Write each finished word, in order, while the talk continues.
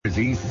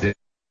Jersey.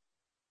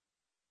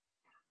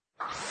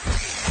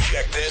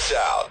 Check this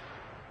out.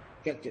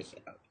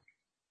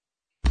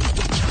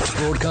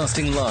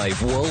 Broadcasting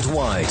live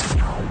worldwide.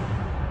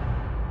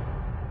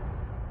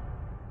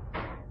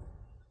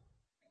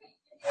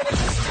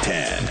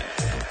 10,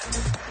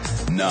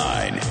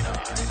 9,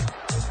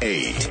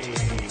 8,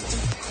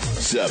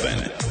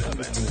 7,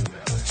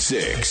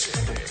 6,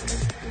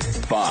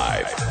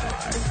 5,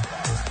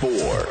 4,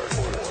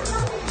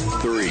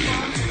 3,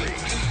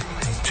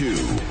 2,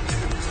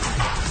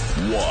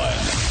 1.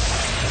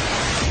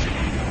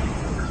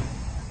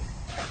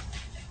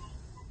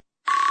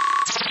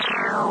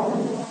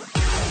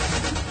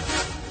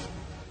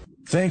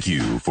 Thank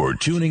you for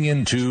tuning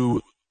in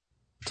to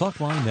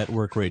Talkline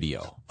Network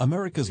Radio,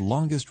 America's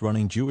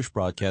longest-running Jewish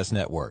broadcast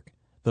network,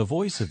 the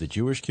voice of the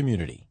Jewish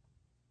community.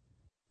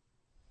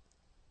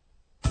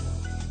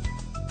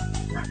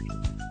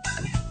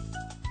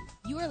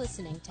 You are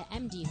listening to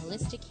MD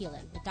Holistic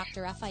Healing with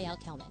Dr. Raphael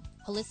Kelman,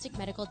 holistic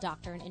medical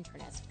doctor and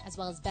internist, as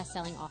well as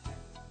best-selling author.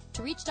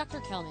 To reach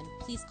Dr. Kelman,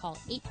 please call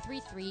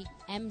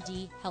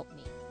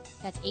 833-MD-HELP-ME.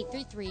 That's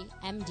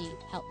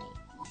 833-MD-HELP-ME.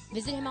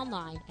 Visit him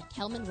online at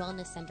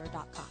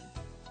KelmanWellnessCenter.com.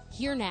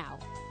 Here now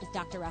is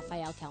Dr.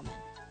 Raphael Kelman.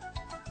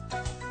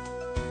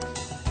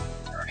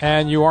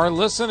 And you are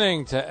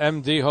listening to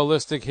MD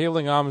Holistic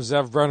Healing. I'm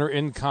Zev Brenner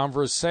in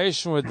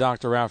conversation with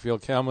Dr. Raphael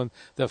Kelman,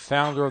 the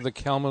founder of the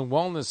Kelman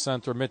Wellness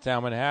Center,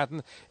 Midtown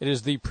Manhattan. It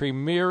is the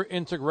premier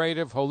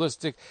integrative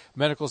holistic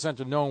medical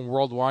center known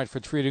worldwide for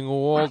treating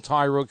all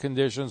thyroid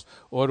conditions,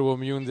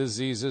 autoimmune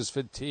diseases,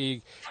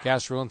 fatigue,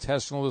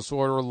 gastrointestinal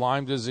disorder,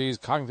 Lyme disease,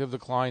 cognitive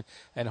decline,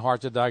 and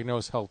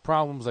hard-to-diagnose health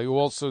problems. They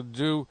also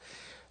do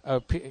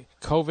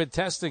COVID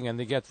testing, and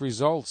they get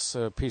results,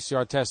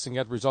 PCR testing,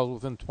 get results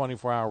within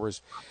 24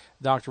 hours.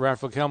 Dr.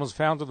 Raphael Kelman is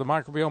founder of the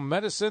Microbiome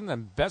Medicine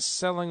and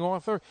best-selling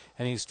author,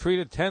 and he's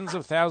treated tens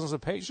of thousands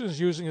of patients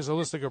using his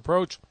holistic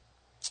approach.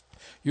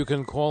 You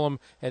can call him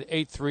at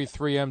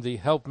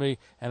 833-MD-HELP-ME,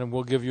 and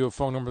we'll give you a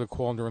phone number to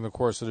call during the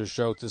course of the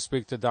show to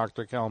speak to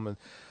Dr. Kelman.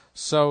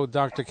 So,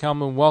 Dr.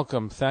 Kelman,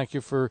 welcome. Thank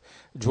you for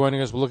joining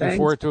us. We're looking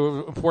forward to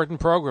an important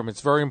program.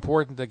 It's very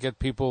important to get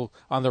people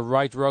on the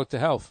right road to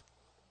health.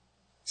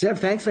 Zev,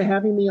 thanks for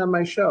having me on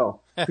my show.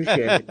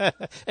 Appreciate it.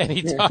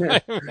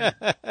 Anytime.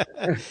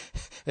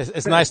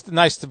 It's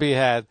nice to be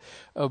had.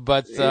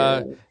 But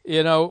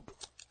you know,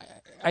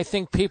 I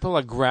think people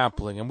are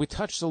grappling, and we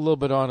touched a little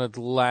bit on it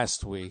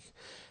last week.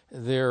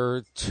 There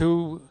are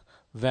two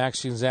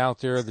vaccines out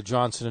there. The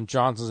Johnson &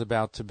 Johnson is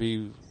about to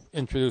be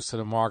introduced to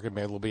the market.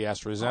 Maybe it'll be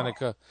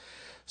AstraZeneca.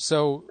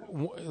 So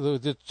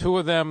the two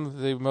of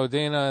them, the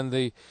Moderna and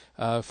the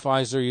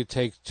Pfizer, you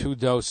take 2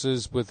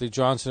 doses. With the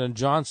Johnson &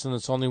 Johnson,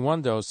 it's only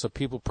 1 dose. So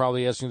people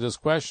probably asking this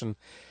question,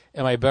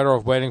 am I better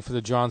off waiting for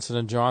the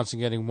Johnson & Johnson,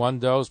 getting 1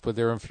 dose, but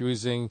they're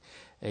infusing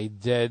a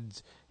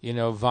dead,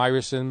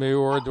 virus in me,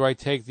 or do I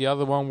take the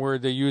other one where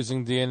they're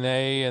using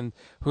DNA and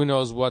who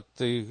knows what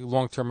the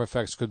long-term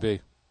effects could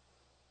be?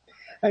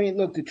 I mean,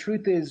 look, the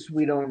truth is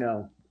we don't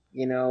know.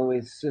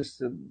 It's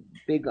just a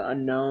big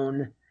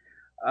unknown.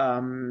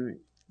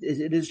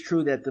 It is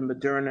true that the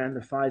Moderna and the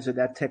Pfizer,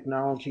 that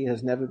technology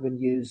has never been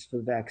used for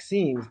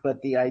vaccines,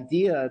 but the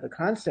idea, the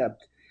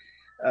concept,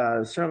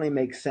 certainly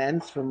makes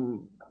sense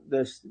from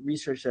the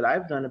research that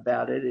I've done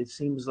about it. It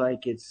seems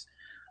like it's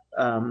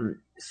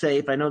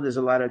safe. I know there's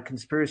a lot of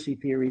conspiracy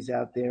theories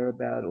out there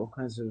about all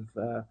kinds of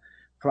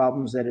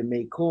problems that it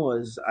may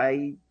cause.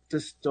 I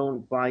just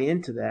don't buy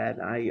into that.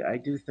 I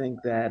do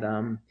think that,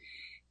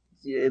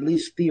 at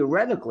least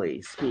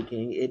theoretically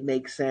speaking, it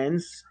makes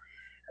sense.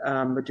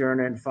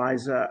 Moderna and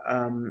Pfizer.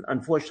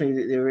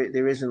 Unfortunately,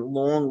 there isn't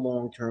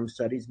long-term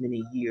studies,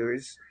 many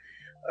years,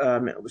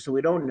 so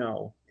we don't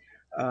know.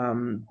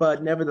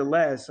 But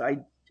nevertheless,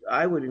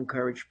 I would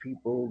encourage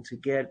people to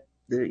get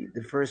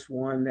the first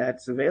one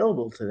that's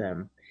available to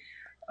them.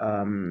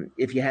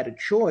 If you had a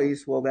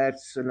choice, well,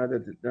 that's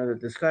another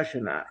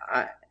discussion.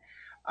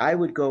 I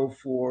would go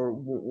for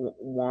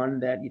one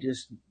that you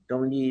just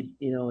don't need,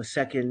 a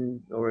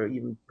second or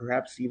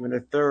perhaps even a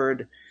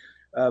third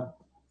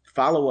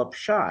follow-up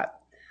shot.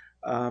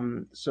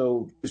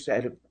 So just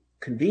out of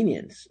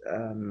convenience.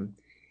 And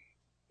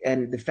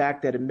the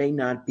fact that it may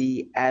not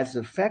be as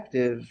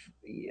effective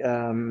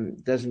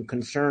doesn't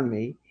concern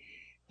me,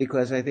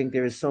 because I think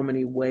there are so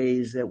many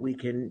ways that we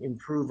can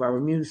improve our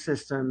immune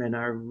system and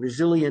our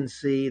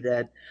resiliency,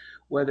 that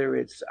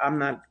whether I'm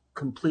not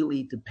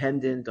completely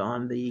dependent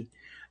on the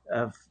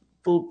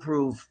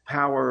foolproof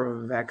power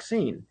of a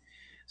vaccine.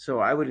 So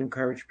I would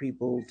encourage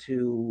people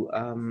to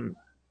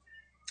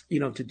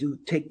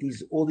take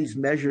all these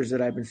measures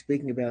that I've been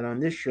speaking about on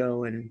this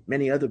show and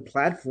many other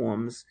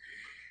platforms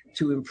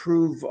to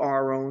improve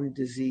our own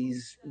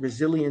disease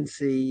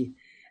resiliency,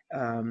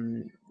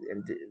 and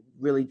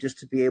really just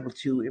to be able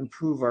to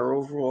improve our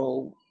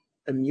overall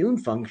immune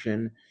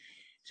function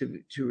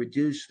to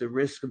reduce the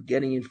risk of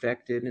getting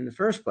infected in the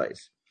first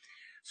place.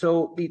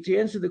 So to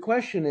answer the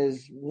question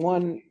is,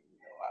 one,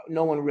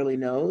 no one really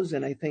knows,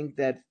 and I think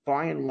that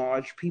by and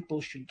large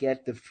people should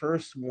get the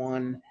first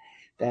one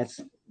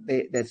that's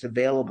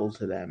available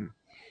to them.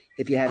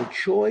 If you had a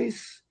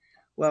choice,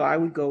 well, I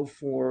would go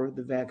for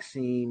the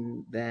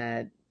vaccine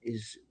that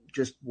is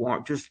just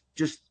one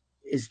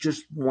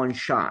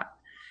shot,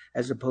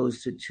 as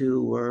opposed to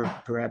 2 or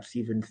perhaps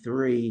even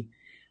 3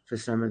 for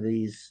some of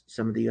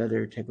the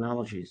other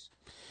technologies.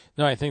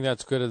 No, I think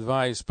that's good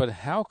advice. But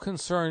how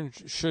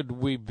concerned should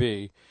we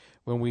be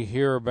when we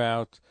hear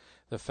about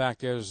the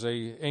fact there's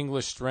a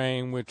English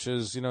strain, which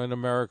is, in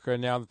America,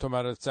 and now they're talking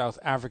about a South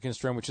African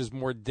strain, which is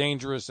more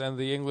dangerous than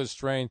the English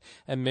strain,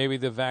 and maybe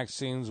the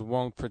vaccines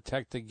won't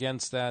protect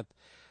against that?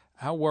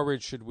 How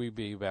worried should we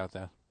be about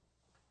that?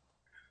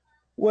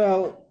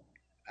 Well,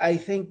 I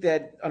think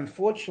that,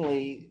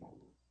 unfortunately,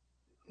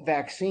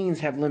 vaccines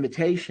have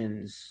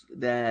limitations,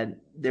 that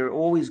there are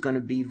always going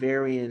to be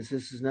variants.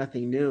 This is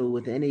nothing new.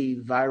 With any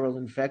viral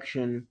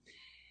infection,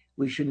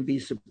 we shouldn't be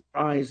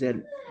surprised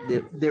that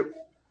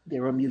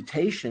there are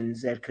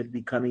mutations that could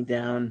be coming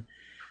down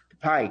the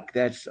pike.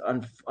 That's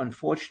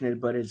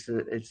unfortunate, but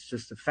it's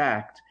just a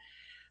fact.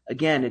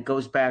 Again, it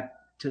goes back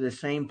to the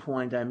same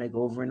point I make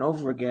over and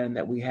over again,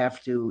 that we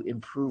have to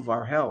improve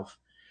our health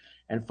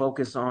and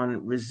focus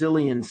on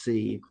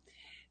resiliency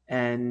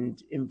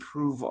and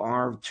improve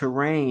our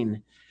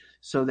terrain,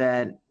 so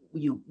that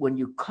when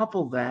you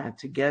couple that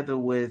together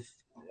with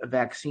a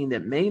vaccine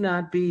that may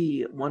not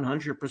be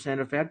 100%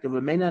 effective,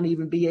 it may not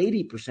even be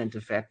 80%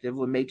 effective,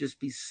 or may just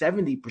be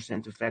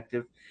 70%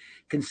 effective,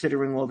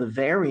 considering all the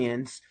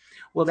variants,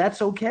 well,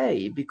 that's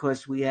okay,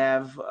 because we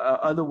have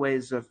other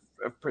ways of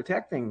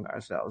protecting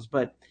ourselves.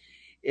 But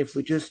if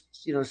we just,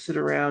 sit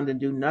around and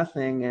do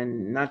nothing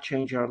and not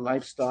change our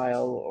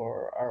lifestyle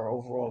or our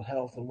overall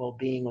health and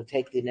well-being, or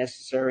take the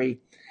necessary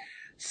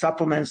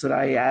supplements that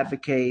I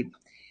advocate,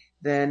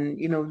 then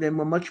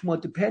we're much more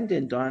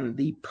dependent on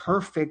the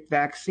perfect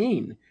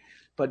vaccine.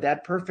 But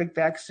that perfect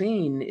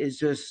vaccine is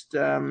just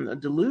a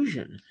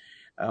delusion,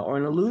 or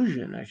an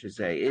illusion, I should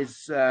say.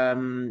 It's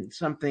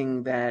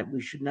something that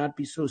we should not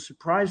be so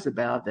surprised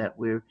about, that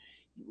we're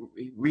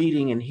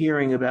reading and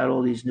hearing about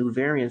all these new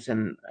variants,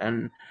 and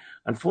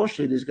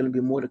unfortunately there's going to be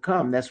more to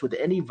come. That's with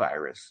any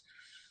virus.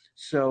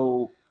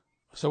 So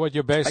what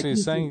you're basically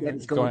saying, that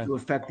it's going to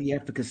affect the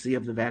efficacy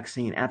of the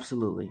vaccine.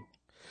 Absolutely.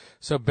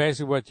 So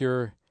basically what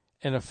you're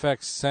in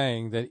effect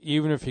saying, that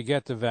even if you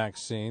get the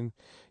vaccine,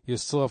 you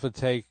still have to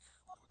take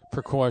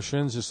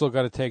precautions. You still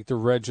got to take the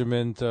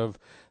regimen of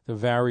the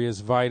various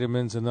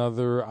vitamins and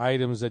other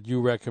items that you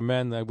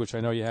recommend, which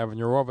I know you have in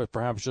your office.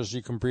 Perhaps just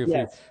you can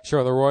briefly share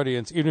with our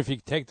audience. Even if you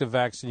take the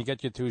vaccine, you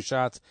get your 2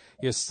 shots,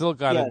 you still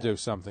got to do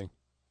something.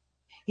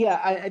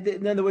 Yeah,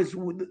 in other words,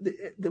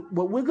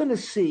 what we're going to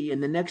see in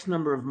the next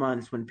number of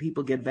months when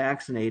people get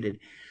vaccinated,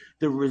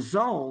 the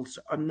results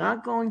are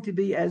not going to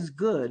be as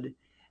good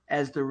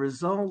as the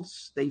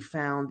results they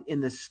found in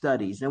the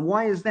studies. And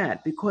why is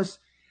that? Because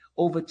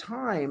over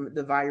time,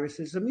 the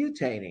viruses are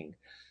mutating.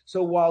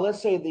 So while,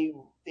 let's say,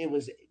 it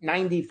was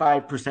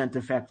 95%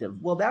 effective,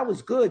 well, that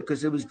was good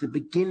because it was the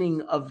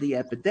beginning of the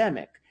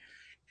epidemic.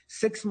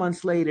 6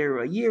 months later,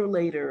 a year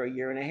later, a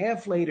year and a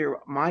half later,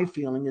 my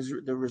feeling is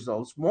the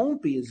results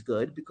won't be as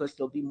good, because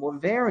there'll be more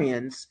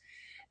variants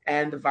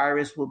and the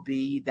virus will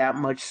be that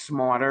much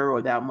smarter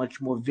or that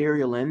much more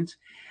virulent.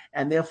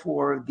 And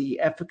therefore,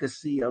 the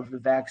efficacy of the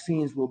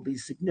vaccines will be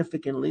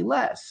significantly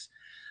less.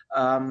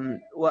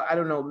 Well, I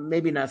don't know,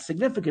 maybe not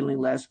significantly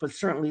less, but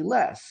certainly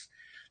less.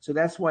 So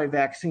that's why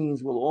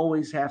vaccines will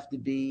always have to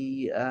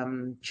be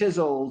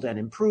chiseled and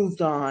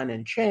improved on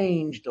and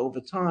changed over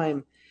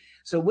time.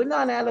 So we're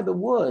not out of the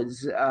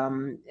woods.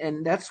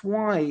 And that's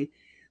why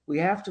we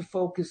have to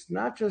focus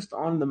not just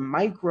on the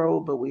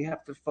micro, but we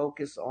have to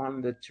focus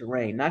on the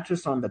terrain, not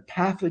just on the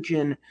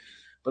pathogen,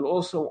 but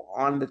also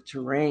on the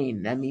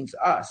terrain. That means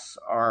us,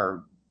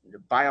 our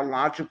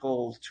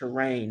biological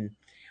terrain,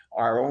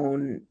 our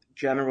own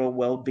general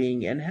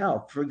well-being and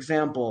health. For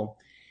example,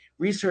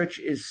 research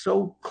is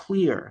so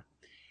clear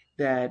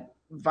that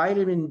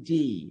vitamin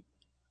D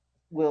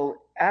will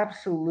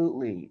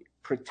absolutely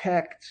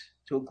protect,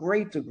 to a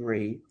great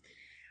degree,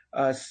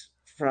 us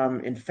from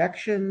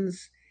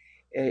infections.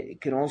 It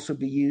can also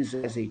be used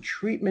as a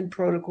treatment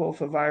protocol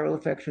for viral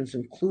infections,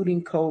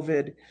 including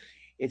COVID.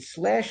 It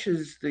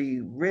slashes the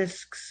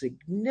risk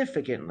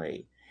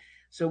significantly.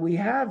 So we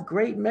have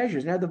great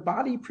measures. Now, the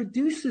body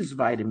produces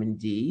vitamin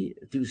D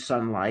through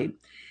sunlight.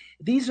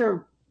 These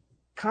are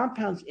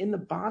compounds in the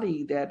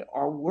body that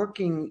are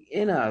working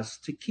in us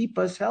to keep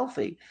us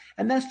healthy.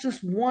 And that's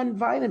just one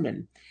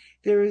vitamin.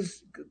 There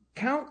is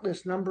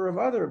countless number of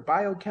other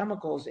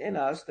biochemicals in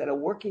us that are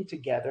working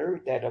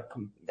together,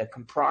 that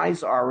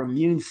comprise our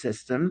immune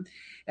system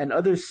and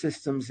other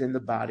systems in the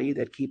body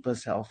that keep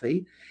us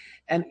healthy.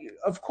 And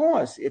of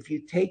course, if you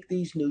take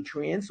these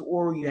nutrients,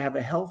 or you have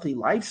a healthy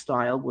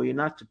lifestyle where you're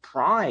not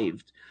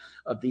deprived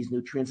of these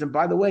nutrients, and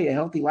by the way, a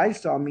healthy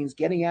lifestyle means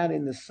getting out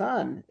in the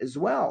sun as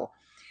well.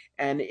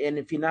 And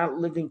if you're not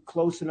living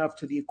close enough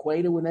to the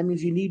equator, well, that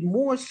means you need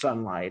more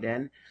sunlight.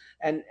 And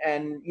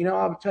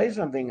I'll tell you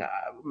something.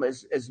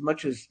 As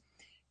much as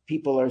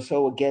people are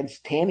so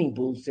against tanning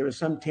booths, there are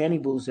some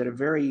tanning booths that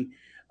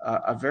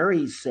are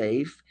very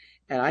safe.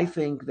 And I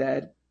think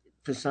that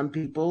for some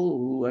people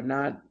who are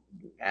not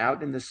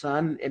out in the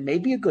sun, it may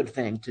be a good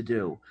thing to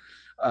do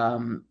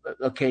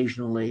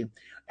occasionally.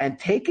 And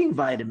taking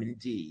vitamin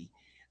D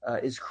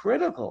is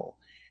critical.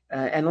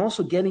 And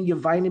also getting your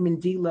vitamin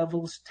D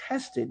levels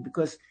tested,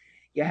 because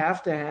you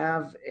have to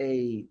have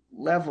a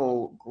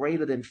level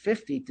greater than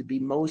 50 to be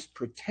most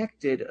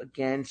protected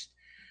against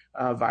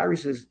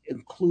viruses,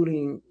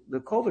 including the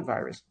COVID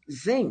virus.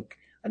 Zinc,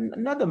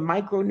 another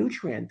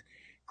micronutrient,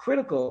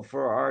 critical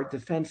for our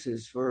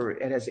defenses.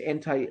 It has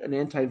an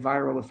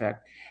antiviral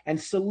effect. And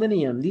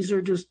selenium. These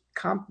are just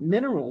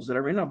minerals that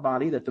are in our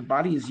body that the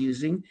body is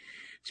using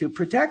to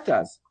protect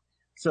us.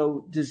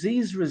 So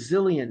disease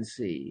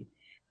resiliency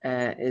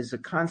is a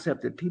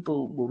concept that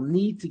people will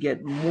need to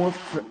get more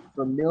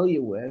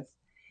familiar with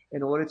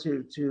in order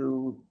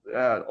to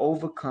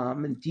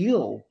overcome and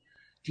deal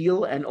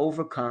and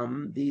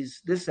overcome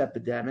this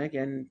epidemic,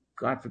 and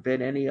God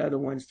forbid any other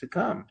ones to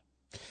come.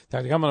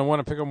 Dr. Kelman, I want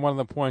to pick up one of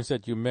the points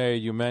that you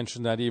made. You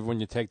mentioned that even when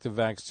you take the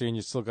vaccine,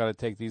 you still got to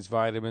take these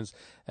vitamins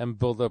and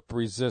build up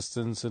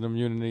resistance and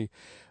immunity.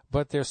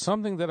 But there's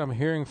something that I'm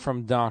hearing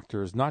from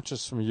doctors, not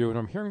just from you, and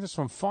I'm hearing this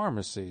from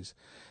pharmacies,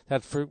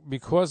 that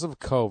because of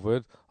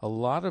COVID, a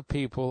lot of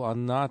people are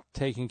not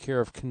taking care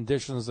of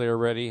conditions they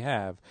already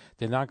have.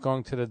 They're not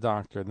going to the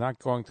doctor, not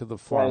going to the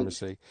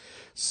pharmacy. Right.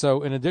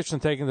 So in addition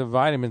to taking the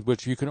vitamins,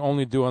 which you can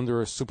only do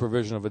under a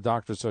supervision of a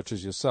doctor such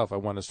as yourself, I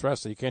want to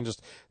stress that you can't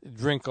just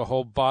drink a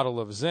whole bottle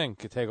of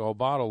zinc. You take a whole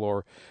bottle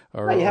or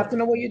you have to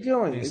know what you're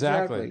doing.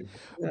 Exactly.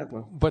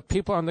 But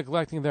people are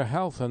neglecting their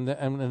health, and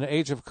in the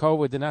age of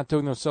COVID, they're not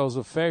doing themselves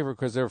a favor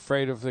because they're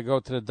afraid if they go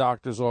to the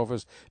doctor's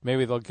office,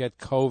 maybe they'll get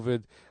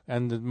COVID.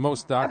 And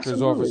most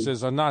doctors'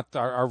 offices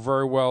are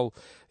very well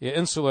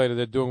insulated.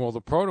 They're doing all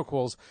the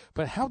protocols.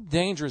 But how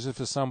dangerous is it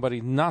for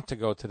somebody not to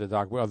go to the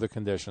doctor with other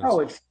conditions? Oh,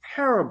 it's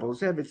terrible,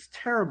 Zeb. It's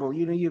terrible.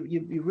 You know,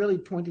 you're really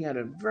pointing out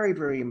a very,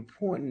 very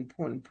important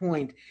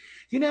point.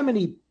 You know how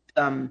many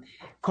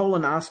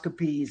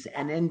colonoscopies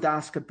and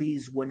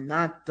endoscopies were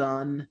not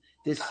done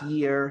this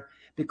year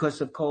because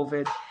of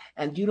COVID?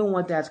 And do you know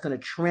what that's going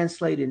to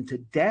translate into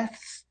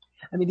deaths?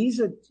 I mean, these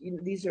are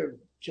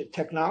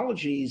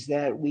technologies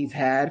that we've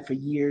had for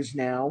years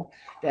now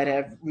that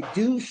have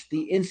reduced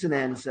the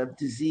incidence of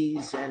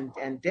disease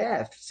and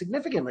death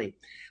significantly.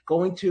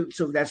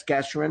 So that's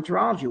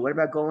gastroenterology. What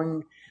about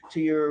going to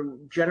your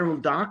general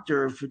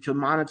doctor to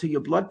monitor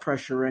your blood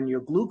pressure and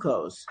your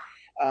glucose?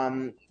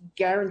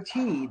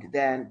 Guaranteed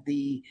that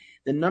the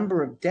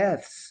number of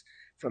deaths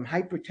from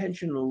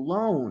hypertension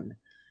alone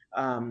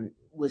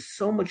was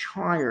so much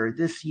higher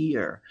this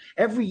year.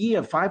 Every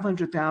year,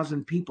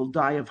 500,000 people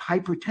die of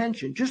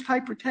hypertension, just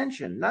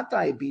hypertension, not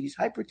diabetes,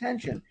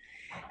 hypertension.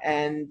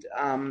 And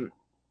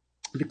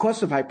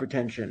because of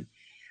hypertension,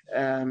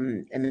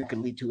 and it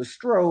could lead to a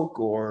stroke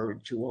or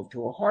to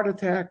a heart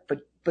attack,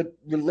 but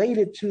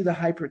related to the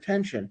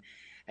hypertension.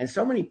 And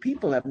so many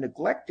people have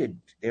neglected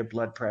their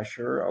blood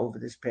pressure over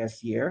this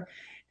past year,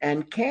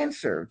 and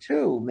cancer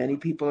too. Many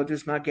people are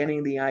just not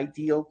getting the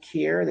ideal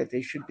care that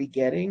they should be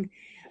getting.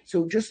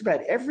 So just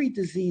about every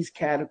disease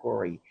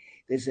category,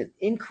 there's an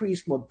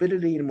increased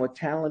morbidity and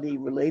mortality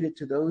related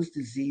to those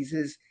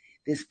diseases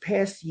this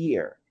past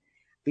year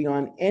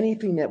beyond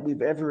anything that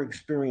we've ever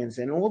experienced.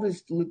 And all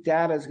this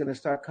data is going to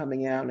start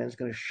coming out and it's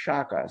going to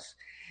shock us.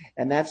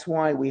 And that's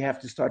why we have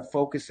to start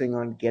focusing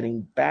on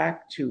getting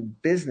back to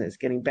business,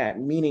 getting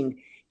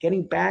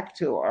back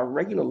to our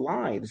regular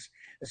lives,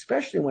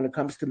 especially when it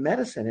comes to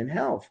medicine and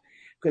health,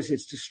 because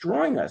it's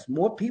destroying us.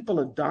 More people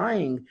are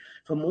dying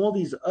from all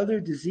these other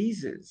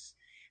diseases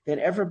than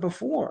ever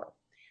before.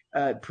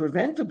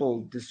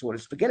 Preventable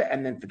disorders, forget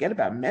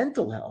about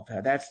mental health.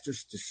 How that's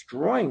just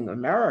destroying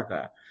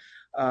America.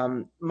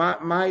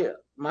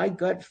 My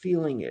gut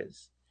feeling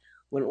is,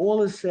 when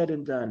all is said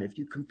and done, if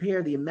you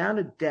compare the amount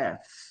of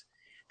deaths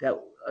that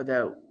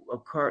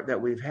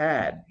we've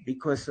had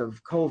because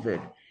of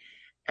COVID,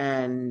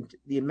 and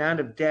the amount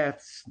of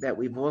deaths that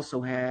we've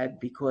also had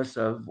because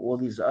of all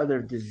these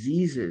other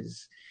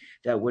diseases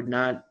that were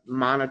not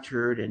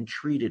monitored and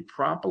treated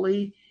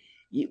properly,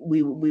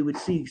 we would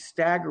see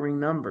staggering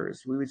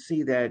numbers. We would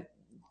see that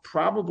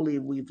probably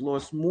we've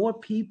lost more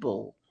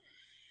people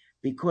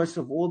because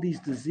of all these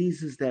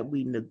diseases that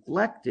we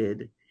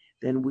neglected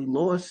than we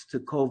lost to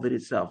COVID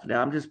itself.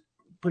 Now,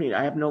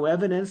 I have no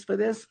evidence for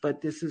this,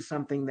 but this is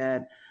something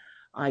that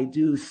I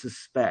do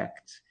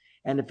suspect.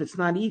 And if it's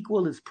not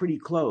equal, it's pretty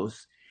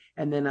close.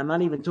 And then I'm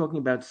not even talking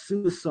about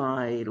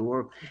suicide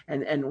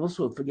and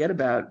also forget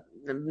about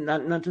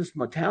not just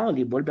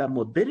mortality, but what about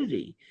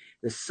morbidity,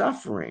 the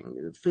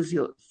suffering,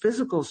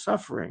 physical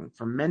suffering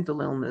from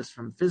mental illness,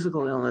 from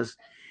physical illness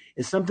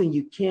is something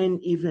you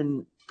can't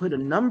even put a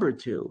number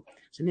to.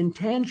 It's an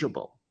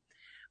intangible,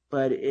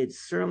 but it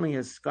certainly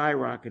has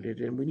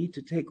skyrocketed. And we need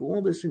to take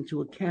all this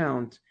into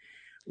account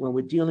when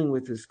we're dealing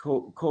with this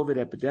COVID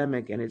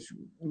epidemic. And it's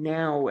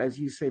now, as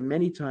you say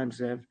many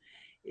times, Ev,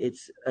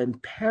 it's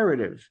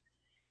imperative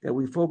that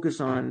we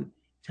focus on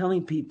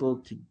telling people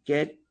to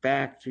get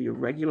back to your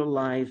regular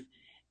life,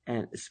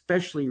 and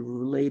especially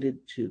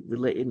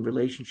in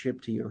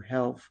relationship to your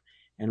health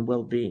and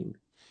well-being.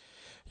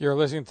 You're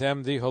listening to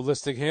MD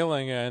Holistic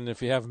Healing, and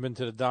if you haven't been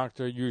to the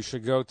doctor, you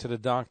should go to the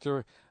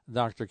doctor.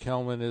 Dr.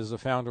 Kelman is the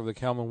founder of the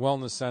Kelman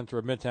Wellness Center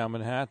at Midtown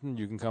Manhattan.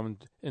 You can come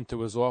into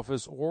his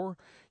office, or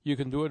you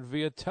can do it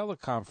via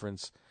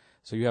teleconference.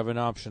 So you have an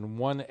option.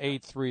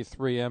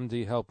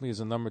 1-833-MD-HELP-ME is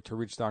a number to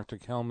reach Dr.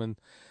 Kelman.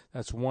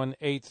 That's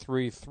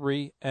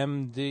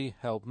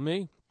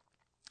 1-833-MD-HELP-ME.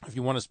 If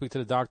you want to speak to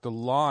the doctor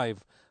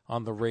live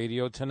on the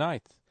radio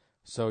tonight.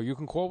 So you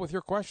can call with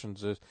your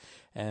questions,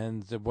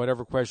 and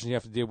whatever question you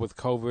have to deal with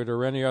COVID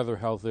or any other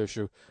health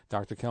issue,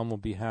 Dr. Kelman will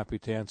be happy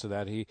to answer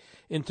that. He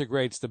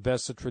integrates the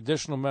best of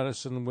traditional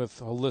medicine with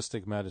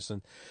holistic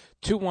medicine.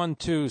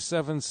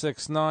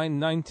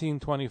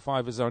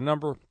 212-769-1925 is our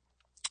number.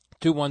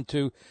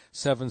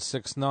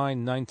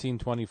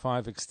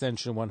 212-769-1925,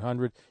 extension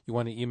 100. You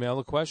want to email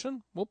a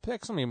question? We'll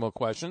pick some email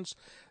questions.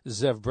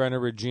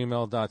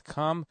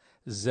 zevbrenner@gmail.com,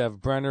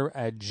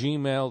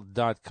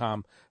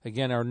 zevbrenner@gmail.com.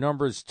 Again, our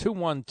number is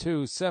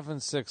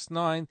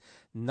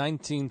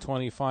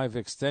 212-769-1925,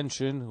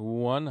 extension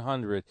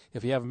 100.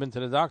 If you haven't been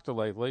to the doctor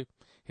lately,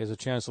 here's a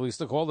chance at least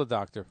to call the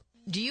doctor.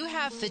 Do you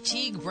have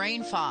fatigue,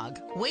 brain fog,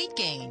 weight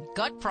gain,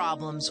 gut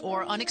problems,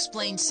 or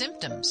unexplained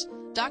symptoms?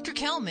 Dr.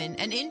 Kelman,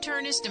 an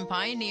internist and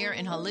pioneer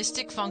in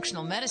holistic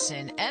functional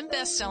medicine and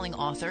best-selling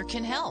author,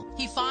 can help.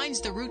 He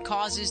finds the root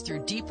causes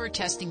through deeper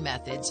testing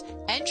methods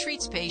and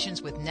treats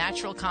patients with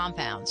natural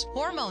compounds,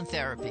 hormone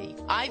therapy,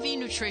 IV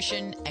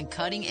nutrition, and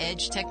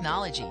cutting-edge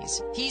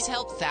technologies. He's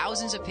helped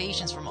thousands of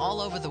patients from all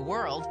over the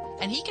world,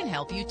 and he can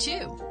help you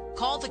too.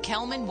 Call the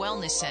Kelman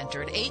Wellness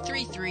Center at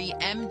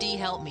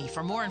 833-MD-HELP-ME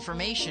for more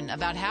information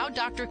about how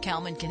Dr.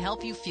 Kelman can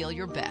help you feel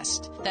your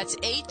best. That's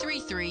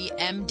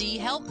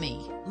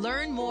 833-MD-HELP-ME.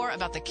 Learn more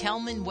about the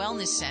Kelman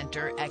Wellness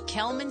Center at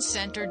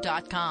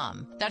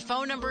kelmancenter.com. That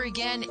phone number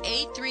again,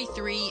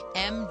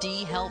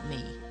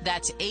 833-MD-HELP-ME.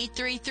 That's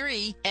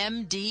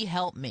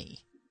 833-MD-HELP-ME.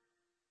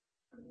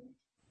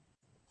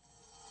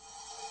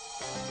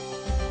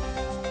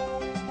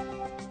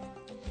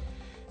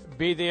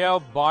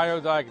 BDL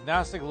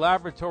Biodiagnostic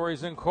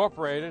Laboratories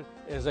Incorporated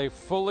is a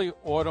fully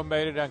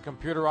automated and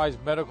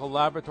computerized medical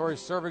laboratory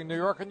serving New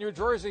York and New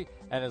Jersey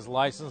and is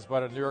licensed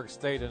by the New York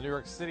State and New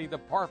York City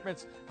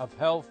Departments of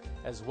Health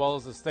as well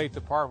as the State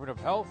Department of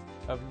Health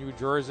of New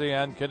Jersey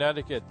and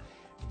Connecticut.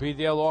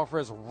 BDL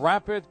offers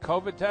rapid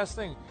COVID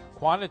testing,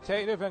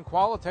 quantitative and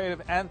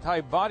qualitative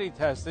antibody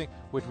testing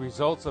with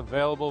results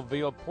available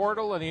via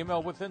portal and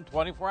email within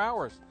 24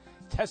 hours.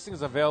 Testing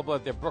is available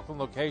at their Brooklyn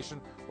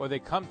location, or they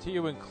come to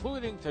you,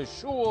 including to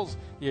shuls,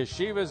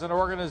 yeshivas, and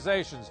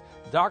organizations.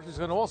 Doctors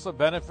can also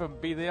benefit from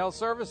BDL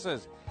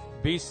services.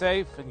 Be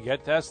safe and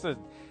get tested.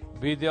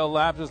 BDL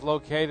Labs is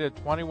located at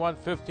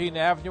 2115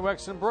 Avenue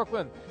X in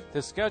Brooklyn.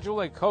 To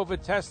schedule a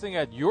COVID testing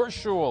at your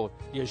shul,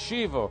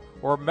 yeshiva,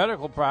 or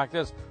medical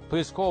practice,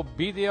 please call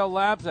BDL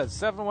Labs at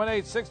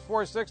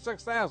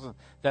 718-646-6000.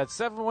 That's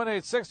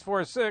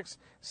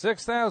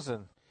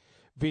 718-646-6000.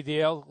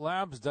 BDL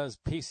Labs does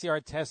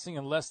PCR testing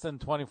in less than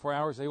 24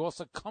 hours. They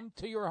also come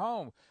to your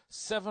home.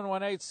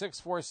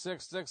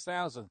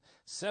 718-646-6000.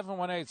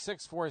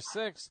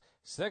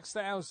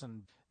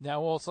 718-646-6000.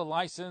 Now also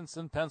licensed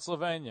in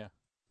Pennsylvania.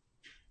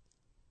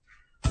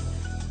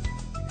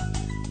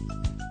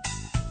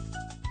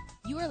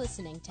 You are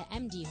listening to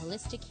MD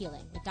Holistic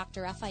Healing with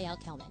Dr. Raphael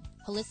Kelman,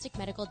 holistic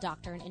medical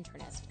doctor and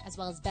internist, as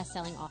well as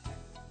best-selling author.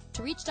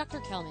 To reach Dr.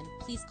 Kelman,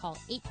 please call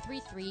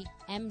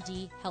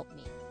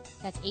 833-MD-HELP-ME.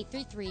 That's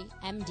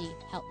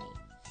 833-MD-HELP-ME.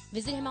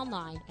 Visit him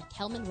online at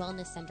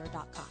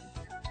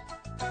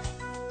kelmanwellnesscenter.com.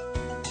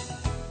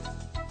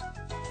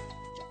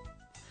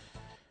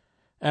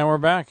 And we're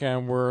back,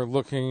 and we're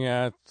looking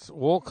at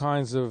all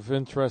kinds of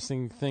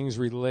interesting things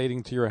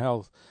relating to your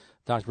health.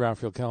 Dr.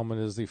 Raphael Kelman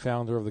is the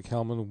founder of the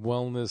Kelman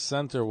Wellness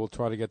Center. We'll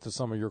try to get to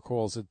some of your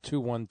calls at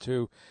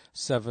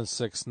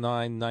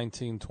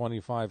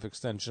 212-769-1925,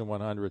 extension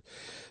 100.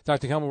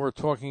 Dr. Kelman, we're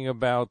talking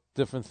about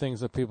different things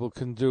that people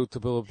can do to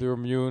build up their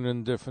immune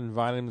and different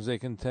vitamins they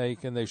can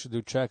take, and they should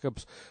do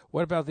checkups.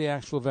 What about the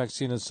actual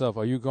vaccine itself?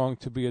 Are you going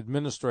to be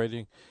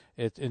administrating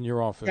it in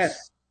your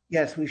office?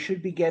 Yes, we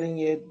should be getting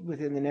it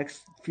within the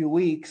next few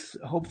weeks,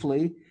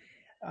 hopefully.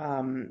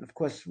 Of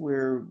course,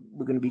 we're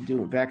going to be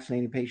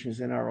vaccinating patients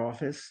in our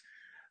office.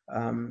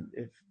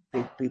 If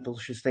people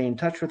should stay in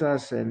touch with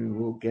us, and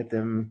we'll give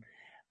them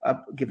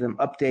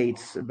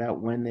updates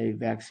about when the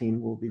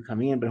vaccine will be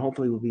coming in. But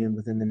hopefully, we'll be in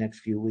within the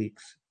next few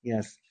weeks.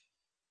 Yes.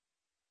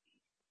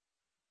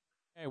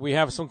 Hey, we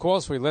have some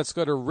calls for you. Let's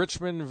go to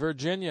Richmond,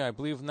 Virginia. I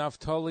believe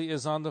Naftali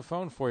is on the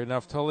phone for you.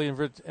 Naftali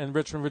in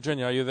Richmond,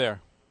 Virginia. Are you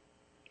there?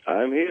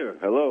 I'm here.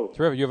 Hello.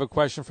 Terrific. You have a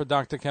question for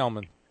Dr.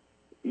 Kelman.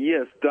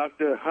 Yes,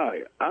 doctor.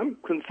 Hi. I'm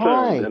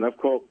concerned, and I've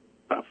called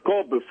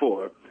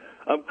before.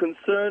 I'm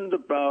concerned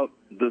about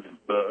this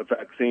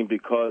vaccine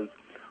because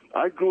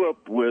I grew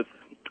up with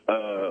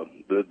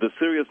the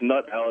serious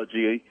nut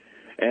allergy,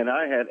 and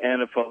I had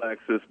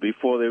anaphylaxis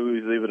before there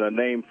was even a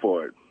name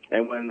for it.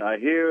 And when I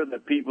hear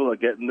that people are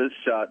getting this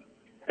shot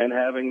and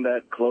having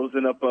that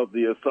closing up of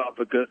the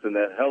esophagus and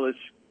that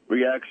hellish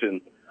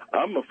reaction,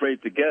 I'm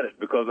afraid to get it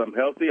because I'm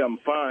healthy. I'm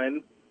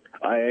fine.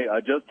 I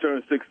just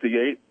turned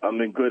 68.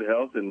 I'm in good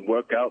health and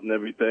work out and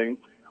everything.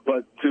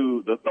 But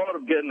the thought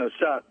of getting a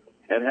shot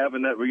and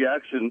having that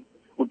reaction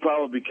would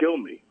probably kill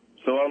me.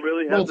 So I'm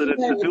really hesitant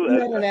to do that.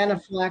 If you had an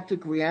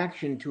anaphylactic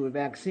reaction to a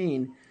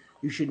vaccine,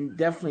 you should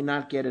definitely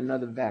not get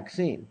another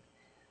vaccine.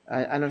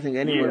 I don't think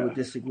anyone would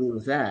disagree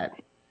with that.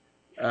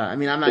 I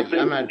mean, I'm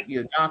not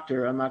your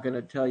doctor. I'm not going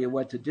to tell you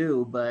what to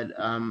do. But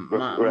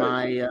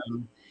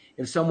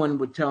if someone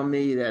would tell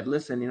me that,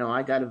 listen,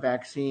 I got a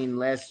vaccine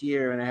last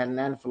year and I had an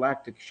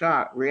anaphylactic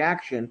shock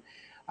reaction,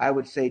 I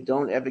would say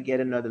don't ever get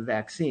another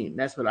vaccine.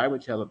 That's what I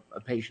would tell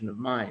a patient of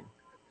mine.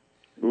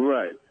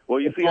 Right. Well,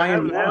 you see, I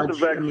haven't had the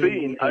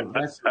vaccine.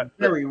 That's a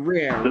very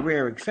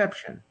rare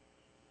exception.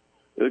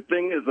 The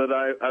thing is that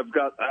I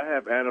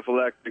have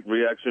anaphylactic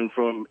reaction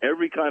from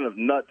every kind of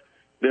nut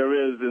there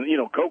is, and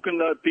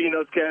coconut,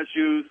 peanuts,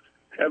 cashews,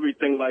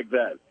 everything like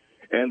that.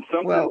 And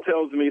something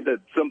tells me that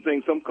some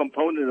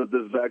component of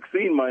this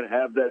vaccine might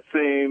have that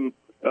same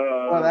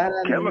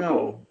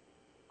chemical.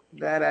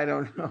 That I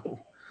don't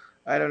know.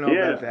 I don't know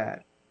about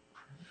that.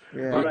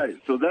 Yeah. Right.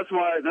 So that's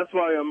why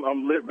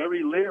I'm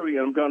very leery,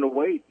 and I'm going to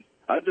wait.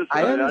 I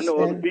know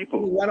other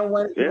people. You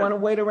want to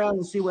wait around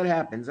and see what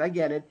happens. I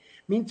get it.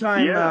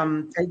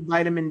 Meantime, take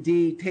vitamin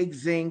D, take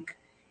zinc.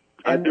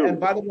 And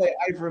by the way,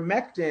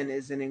 ivermectin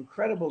is an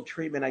incredible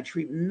treatment. I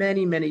treat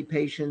many, many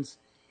patients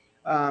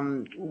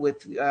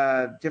with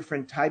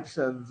different types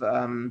of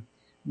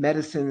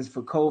medicines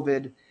for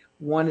COVID.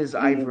 One is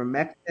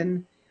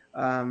ivermectin.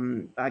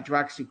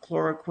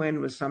 Hydroxychloroquine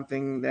was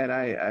something that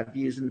I've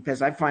used in the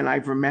past. I find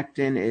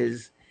ivermectin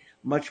is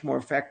much more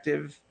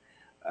effective.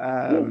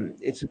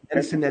 It's a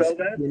medicine that's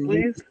been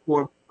used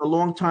for a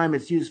long time.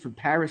 It's used for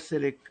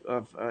parasitic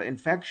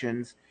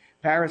infections,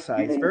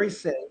 parasites, very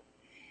safe,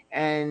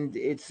 and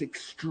it's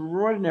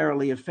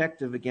extraordinarily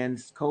effective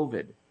against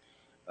COVID.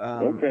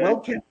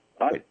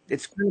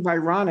 It's kind of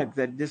ironic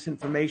that this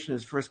information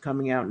is first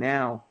coming out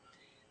now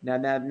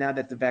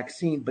that the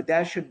vaccine, but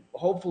that should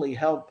hopefully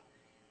help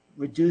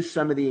reduce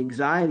some of the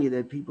anxiety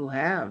that people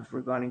have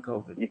regarding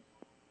COVID.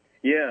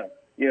 Yeah,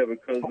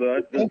 because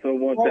I just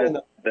don't want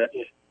that.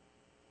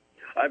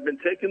 I've been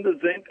taking the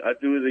zinc. I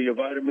do the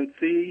vitamin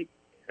C.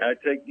 I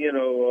take,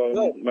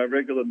 my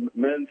regular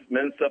men's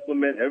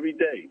supplement every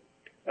day.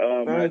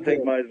 I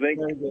take my zinc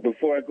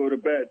before I go to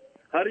bed.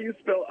 How do you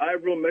spell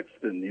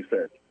ivermectin? You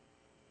said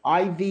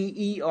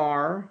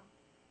IVERMECTIN.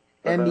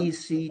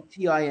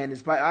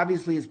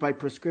 It's by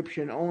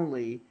prescription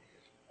only.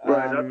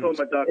 Right, I told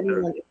my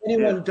doctor. If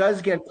anyone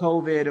does get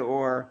COVID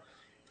or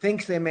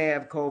thinks they may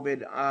have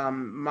COVID,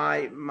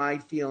 my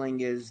feeling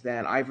is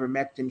that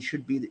ivermectin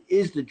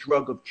is the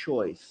drug of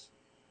choice.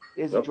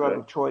 Drug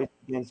of choice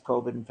against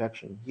COVID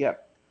infection.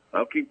 Yep.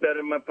 I'll keep that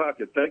in my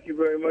pocket. Thank you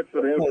very much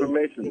for the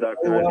information,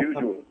 Doctor, as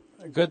usual.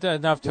 Good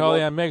enough,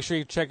 Tony. And make sure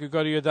you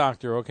go to your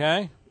doctor,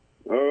 okay?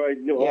 All right.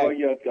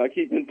 I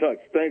keep in touch.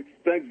 Thanks,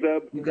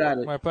 Zeb. You got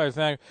it. My pleasure.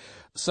 Thank you.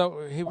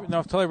 So,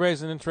 Naftali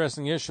raised an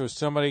interesting issue. If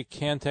somebody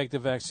can take the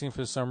vaccine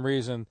for some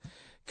reason,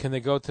 can they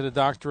go to the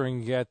doctor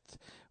and get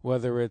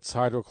whether it's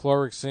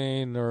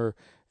hydrochloroquine or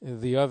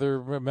the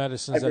other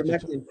medicines?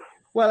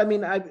 Well, I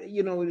mean,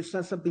 it's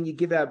not something you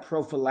give out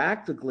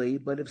prophylactically,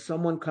 but if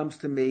someone comes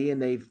to me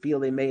and they feel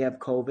they may have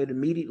COVID,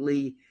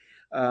 immediately,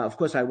 of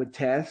course, I would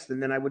test,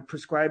 and then I would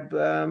prescribe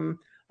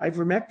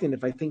ivermectin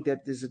if I think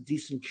that there's a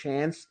decent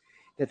chance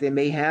that they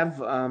may have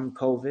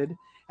COVID.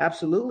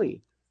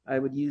 Absolutely. I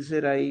would use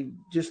it.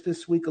 Just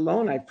this week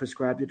alone, I've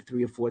prescribed it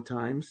 3 or 4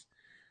 times.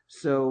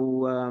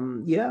 So,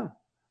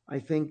 I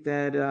think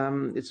that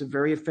it's a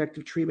very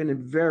effective treatment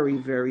and very,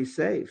 very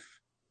safe.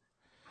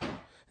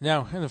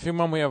 Now, in the few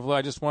moments we have,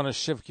 I just want to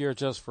shift gear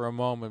just for a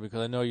moment because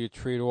I know you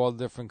treat all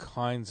different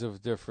kinds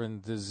of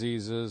different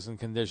diseases and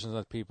conditions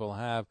that people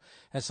have.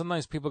 And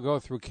sometimes people go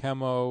through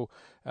chemotherapy,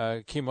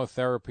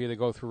 they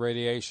go through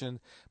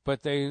radiation,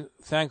 but they,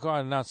 thank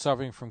God, are not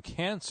suffering from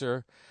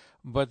cancer,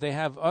 but they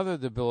have other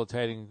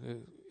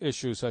debilitating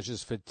issues such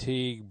as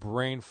fatigue,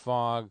 brain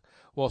fog,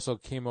 also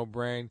chemo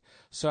brain.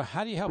 So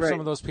how do you help some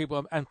of those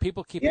people? And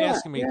people keep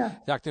asking me,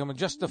 Dr. Hillman,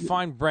 just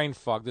define brain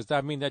fog. Does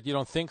that mean that you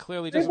don't think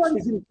clearly?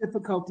 Everybody's in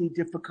difficulty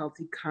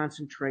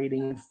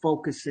concentrating and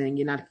focusing.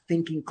 You're not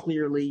thinking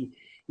clearly.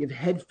 Your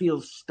head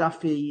feels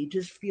stuffy. You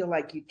just feel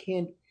like you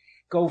can't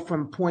go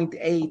from point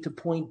A to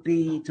point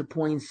B to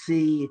point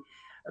C.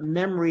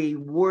 Memory,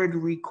 word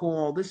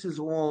recall. This is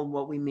all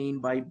what we mean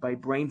by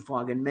brain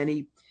fog. And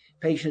many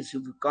patients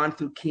who've gone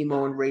through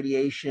chemo and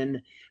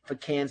radiation for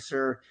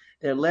cancer,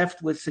 they're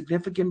left with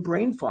significant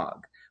brain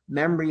fog,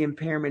 memory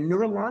impairment,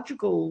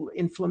 neurological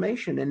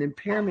inflammation, and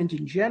impairment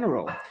in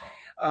general.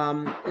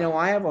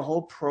 I have a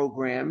whole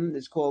program.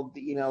 It's called,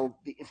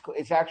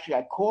 it's actually,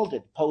 I called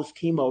it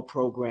post-chemo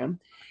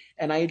program.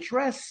 And I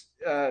address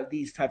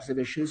these types of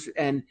issues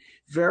and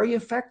very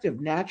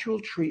effective natural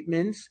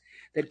treatments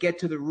that get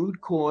to the root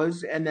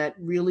cause and that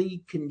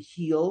really can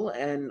heal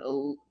and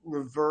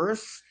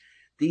reverse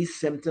these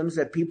symptoms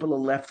that people are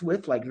left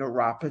with, like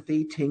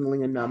neuropathy,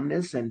 tingling and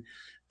numbness, and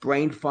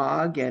brain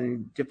fog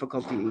and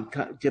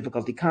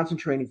difficulty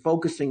concentrating,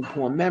 focusing,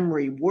 poor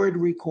memory, word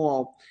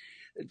recall,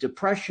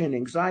 depression,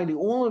 anxiety.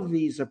 All of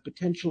these are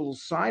potential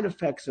side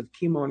effects of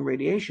chemo and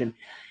radiation.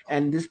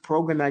 And this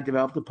program I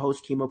developed, the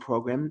post-chemo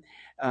program,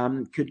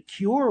 could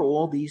cure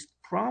all these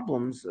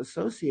problems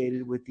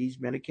associated with these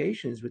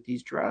medications, with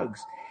these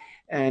drugs,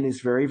 and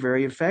is very,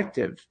 very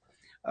effective.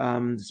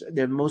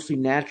 They're mostly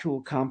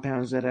natural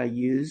compounds that I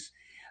use,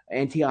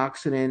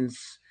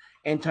 antioxidants,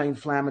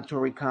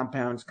 anti-inflammatory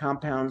compounds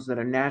that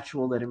are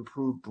natural,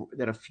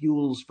 that are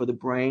fuels for the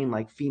brain,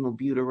 like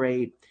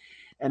phenylbutyrate,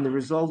 and the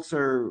results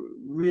are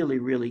really,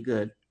 really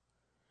good.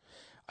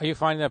 Are you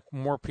finding that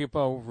more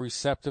people are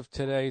receptive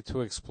today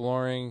to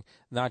exploring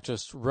not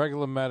just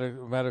regular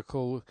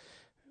medical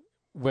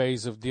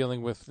ways of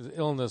dealing with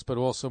illness, but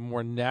also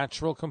more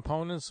natural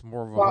components,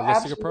 more of a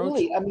holistic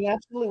approach?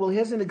 Absolutely. Well,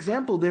 here's an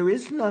example. There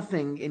is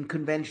nothing in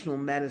conventional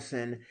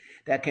medicine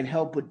that can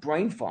help with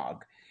brain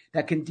fog,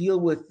 that can deal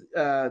with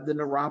the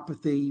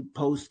neuropathy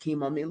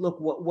post-chemo. I mean, look,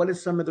 what are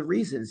some of the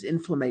reasons?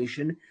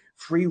 Inflammation,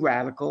 free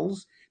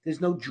radicals. There's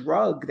no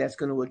drug that's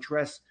going to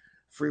address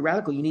free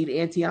radical. You need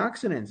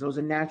antioxidants. Those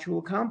are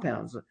natural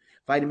compounds.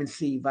 Vitamin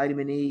C,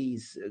 vitamin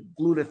E's,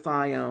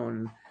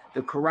 glutathione,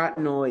 the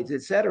carotenoids,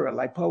 etc.,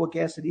 lipoic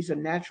acid. These are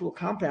natural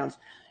compounds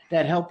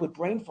that help with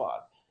brain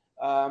fog.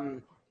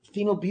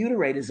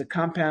 Phenylbutyrate is a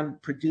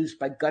compound produced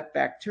by gut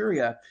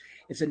bacteria.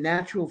 It's a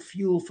natural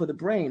fuel for the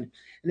brain.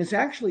 And it's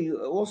actually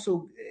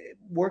also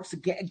works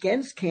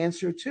against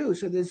cancer too.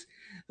 So the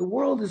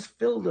world is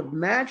filled of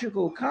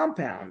magical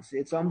compounds.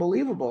 It's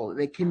unbelievable.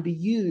 They can be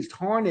used,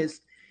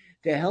 harnessed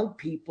to help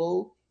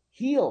people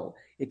heal.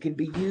 It can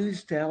be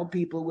used to help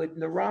people with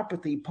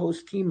neuropathy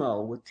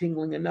post-chemo, with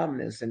tingling and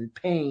numbness and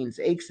pains,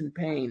 aches and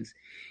pains.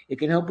 It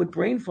can help with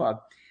brain fog.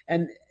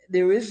 And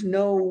there is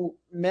no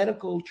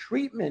medical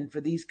treatment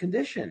for these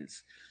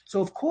conditions. So,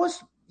 of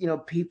course,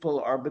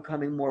 people are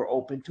becoming more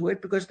open to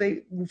it because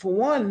they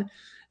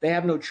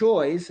have no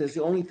choice. It's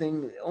the only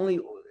thing,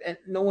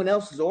 no one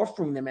else is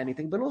offering them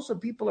anything, but also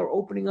people are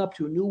opening up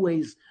to new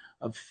ways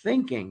of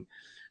thinking,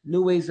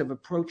 new ways of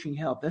approaching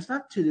health. That's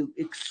not to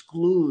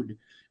exclude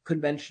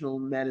conventional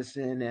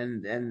medicine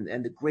and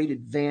the great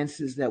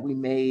advances that we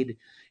made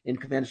in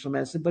conventional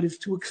medicine, but it's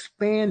to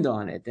expand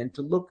on it and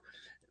to look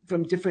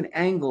from different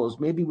angles,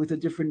 maybe with a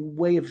different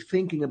way of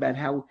thinking about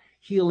how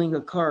healing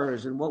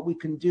occurs and what we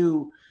can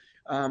do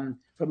from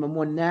a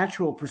more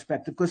natural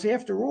perspective. Because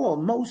after all,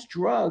 most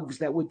drugs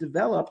that were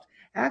developed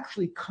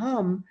actually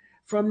come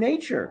from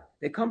nature.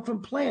 They come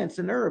from plants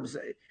and herbs.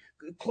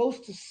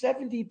 Close to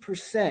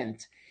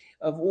 70%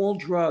 of all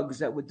drugs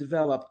that were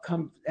developed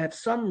have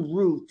some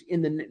root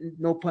in the,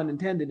 no pun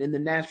intended, in the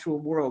natural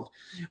world.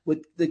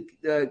 With the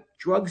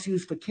drugs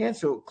used for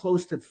cancer,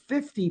 close to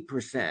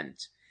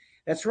 50%.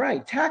 That's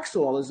right.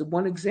 Taxol is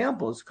one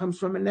example. It comes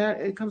from a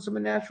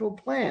natural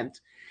plant.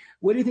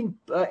 Where do you think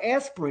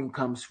aspirin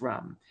comes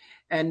from?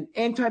 And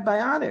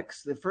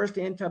antibiotics. The first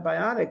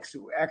antibiotics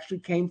actually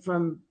came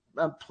from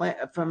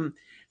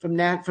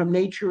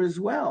nature as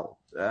well.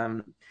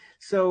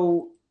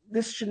 So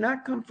this should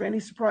not come for any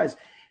surprise.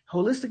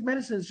 Holistic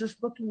medicine is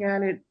just looking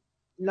at it,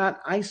 not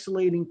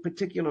isolating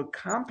particular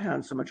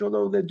compounds so much,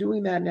 although they're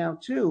doing that now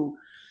too,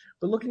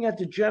 but looking at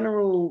the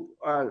general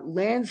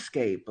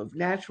landscape of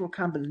natural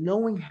compounds,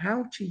 knowing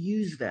how to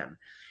use them,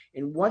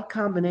 and what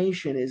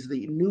combination is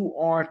the new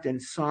art and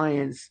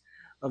science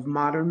of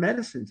modern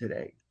medicine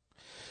today.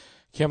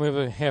 Can't believe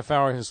a half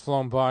hour has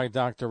flown by.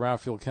 Dr.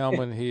 Raphael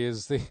Kelman, he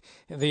is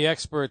the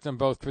expert in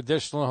both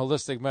traditional and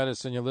holistic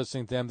medicine. You're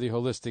listening to MD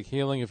Holistic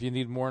Healing. If you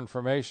need more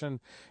information,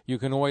 you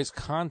can always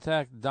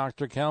contact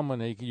Dr. Kelman.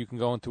 You can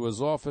go into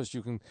his office.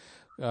 You can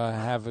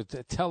have a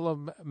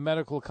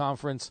telemedical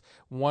conference,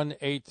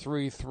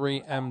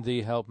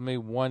 1-833-MD-HELP-ME,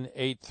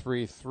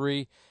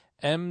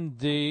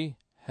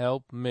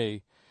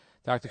 1-833-MD-HELP-ME.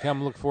 Dr.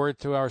 Kelman, look forward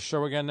to our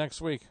show again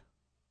next week.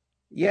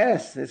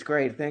 Yes, that's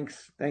great.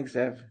 Thanks,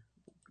 Ev.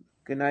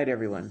 Good night,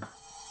 everyone.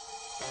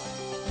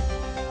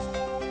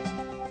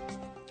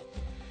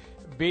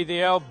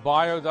 BDL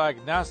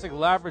Biodiagnostic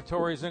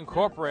Laboratories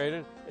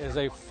Incorporated is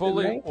a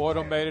fully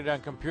automated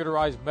and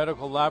computerized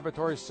medical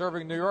laboratory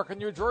serving New York and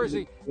New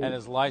Jersey and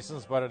is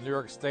licensed by the New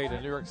York State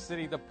and New York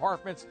City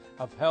Departments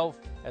of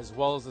Health, as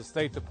well as the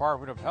State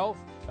Department of Health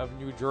of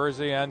New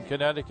Jersey and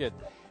Connecticut.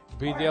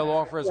 BDL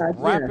offers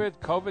rapid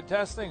COVID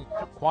testing,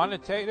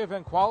 quantitative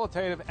and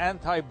qualitative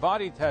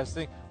antibody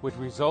testing, with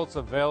results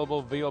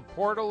available via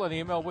portal and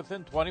email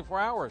within 24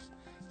 hours.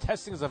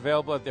 Testing is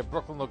available at their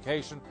Brooklyn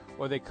location,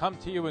 or they come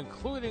to you,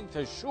 including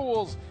to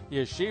shuls,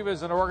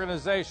 yeshivas, and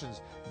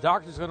organizations.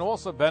 Doctors can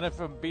also benefit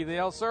from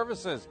BDL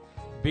services.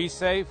 Be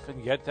safe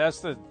and get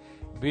tested.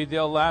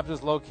 BDL Labs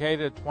is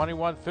located at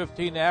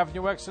 2115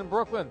 Avenue X in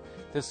Brooklyn.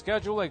 To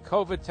schedule a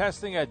COVID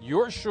testing at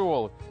your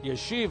shul,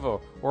 yeshiva,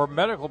 or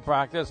medical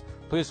practice,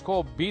 please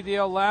call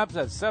BDL Labs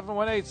at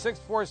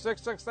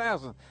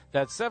 718-646-6000.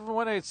 That's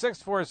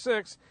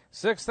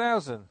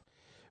 718-646-6000.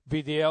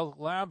 VDL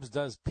Labs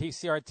does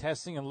PCR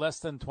testing in less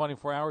than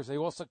 24 hours. They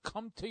also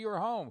come to your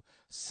home.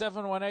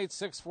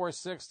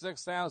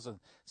 718-646-6000.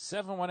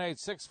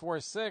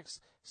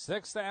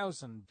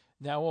 718-646-6000.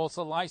 Now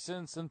also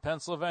licensed in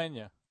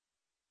Pennsylvania.